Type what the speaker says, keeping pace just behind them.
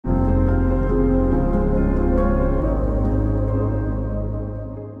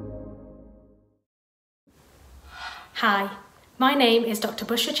Hi, my name is Dr.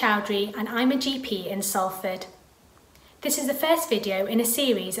 Bushera Choudry and I'm a GP in Salford. This is the first video in a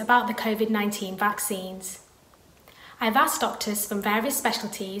series about the Covid-19 vaccines. I've asked doctors from various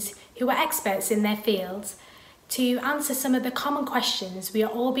specialties who are experts in their fields to answer some of the common questions we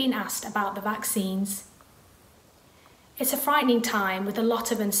are all being asked about the vaccines. It's a frightening time with a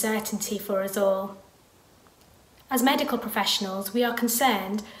lot of uncertainty for us all. As medical professionals, we are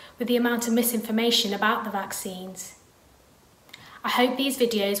concerned with the amount of misinformation about the vaccines. I hope these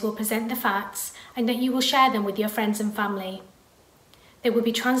videos will present the facts and that you will share them with your friends and family. They will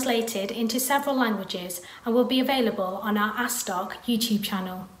be translated into several languages and will be available on our AskDoc YouTube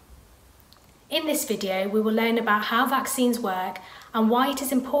channel. In this video, we will learn about how vaccines work and why it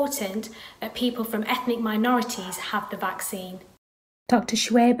is important that people from ethnic minorities have the vaccine. Dr.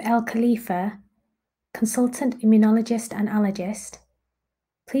 Shuayb Elkhalifa, Consultant Immunologist and Allergist,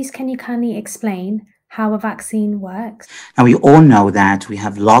 please can you kindly explain how a vaccine works? Now, we all know that we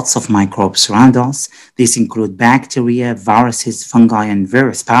have lots of microbes around us. These include bacteria, viruses, fungi, and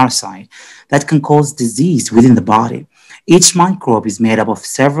various parasites that can cause disease within the body. Each microbe is made up of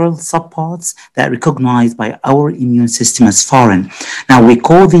several subparts that are recognized by our immune system as foreign. Now, we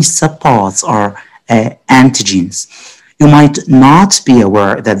call these subparts antigens. You might not be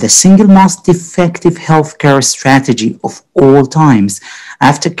aware that the single most effective healthcare strategy of all times,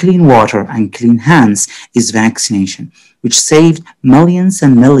 after clean water and clean hands, is vaccination, which saved millions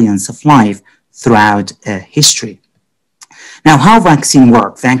and millions of lives throughout history. Now, how vaccines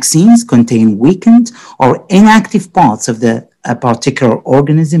work? Vaccines contain weakened or inactive parts of a particular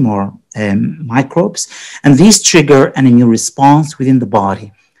organism or microbes, and these trigger an immune response within the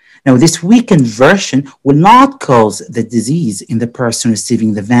body. Now, this weakened version will not cause the disease in the person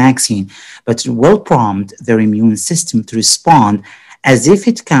receiving the vaccine, but it will prompt their immune system to respond as if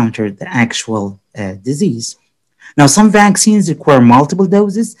it countered the actual disease. Now, some vaccines require multiple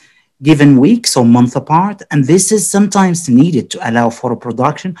doses given weeks or months apart, and this is sometimes needed to allow for a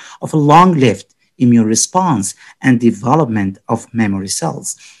production of a long-lived immune response and development of memory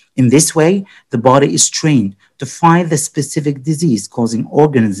cells. In this way, the body is trained to find the specific disease-causing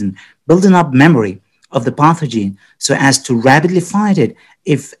organism, building up memory of the pathogen so as to rapidly fight it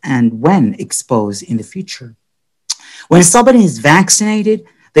if and when exposed in the future. When somebody is vaccinated,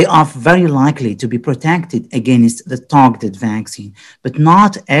 they are very likely to be protected against the targeted vaccine, but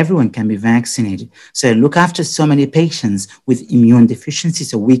not everyone can be vaccinated. So look after so many patients with immune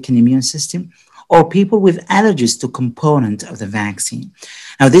deficiencies, a weakened immune system, or people with allergies to component of the vaccine.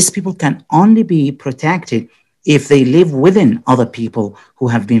 Now, these people can only be protected if they live within other people who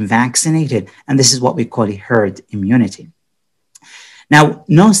have been vaccinated, and this is what we call a herd immunity. Now,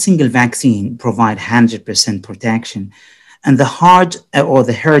 no single vaccine provides 100% protection, and the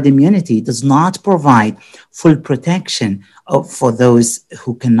herd immunity does not provide full protection for those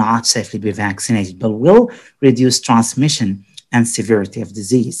who cannot safely be vaccinated, but will reduce transmission and severity of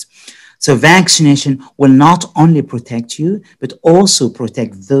disease. So vaccination will not only protect you, but also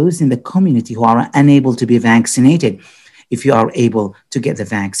protect those in the community who are unable to be vaccinated if you are able to get the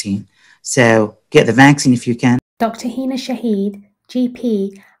vaccine. So get the vaccine if you can. Dr. Hina Shahid,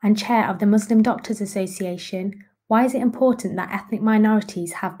 GP and Chair of the Muslim Doctors Association, why is it important that ethnic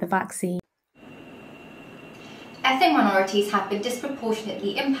minorities have the vaccine? Ethnic minorities have been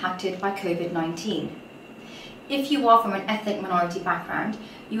disproportionately impacted by COVID-19. If you are from an ethnic minority background,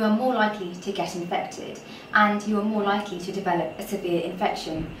 you are more likely to get infected and you are more likely to develop a severe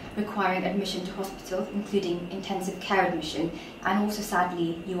infection requiring admission to hospital, including intensive care admission, and also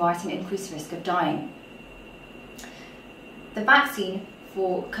sadly you are at an increased risk of dying. The vaccine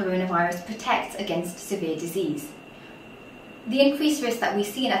for coronavirus protects against severe disease. The increased risk that we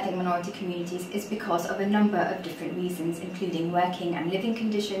see in ethnic minority communities is because of a number of different reasons, including working and living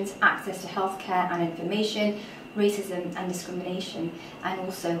conditions, access to healthcare and information, racism and discrimination, and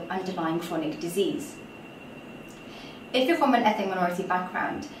also underlying chronic disease. If you're from an ethnic minority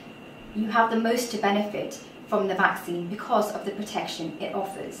background, you have the most to benefit from the vaccine because of the protection it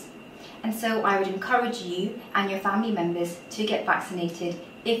offers. And so I would encourage you and your family members to get vaccinated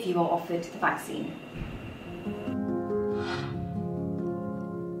if you are offered the vaccine.